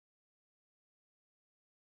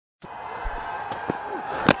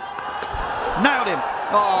Nailed him.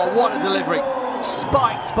 Oh, what a delivery.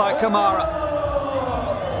 Spiked by Kumara.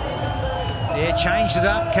 Yeah, changed it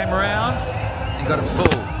up, came around, and got it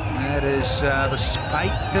full. That is the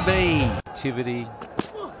spate to be. Activity.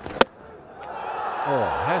 Oh,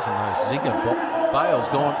 hasn't those zinger bails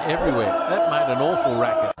gone everywhere? That made an awful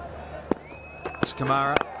racket. It's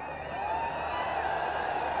Kumara.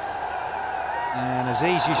 And as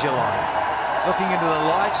easy as you like. Looking into the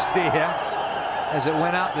lights there as it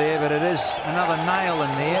went up there, but it is another nail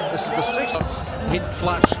in there. This is the sixth. Hit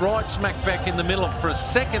flush right smack back in the middle. For a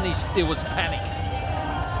second, there was panic.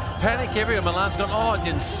 Panic everywhere. Milan's gone, oh, I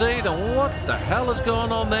didn't see it. And what the hell has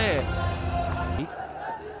gone on there?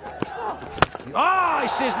 Oh, he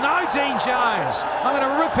says, no, Dean Jones. I'm going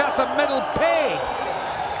to rip out the middle peg.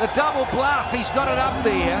 The double bluff, he's got it up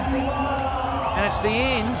there. And it's the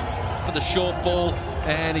end. For the short ball,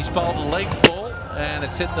 and he's bowled a leg ball, and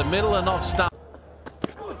it's hit the middle and off stump.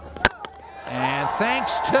 And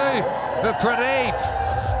thanks to Pradeep.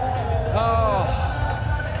 Oh,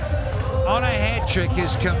 on a hat-trick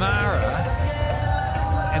is Kumara.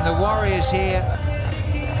 And the Warriors here.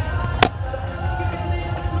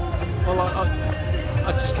 Well,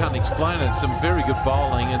 I just can't explain it. Some very good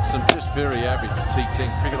bowling and some just very average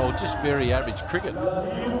T10 cricket, or just very average cricket.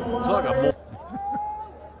 It's like a more...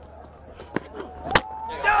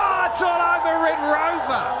 It's all over Red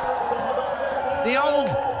Rover. The old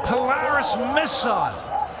Polaris missile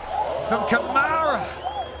from Kumara.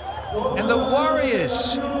 And the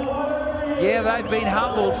Warriors. Yeah, they've been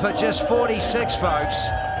humbled for just 46, folks.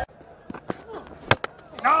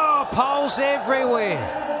 Oh, poles everywhere.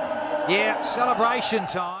 Yeah, celebration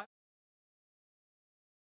time.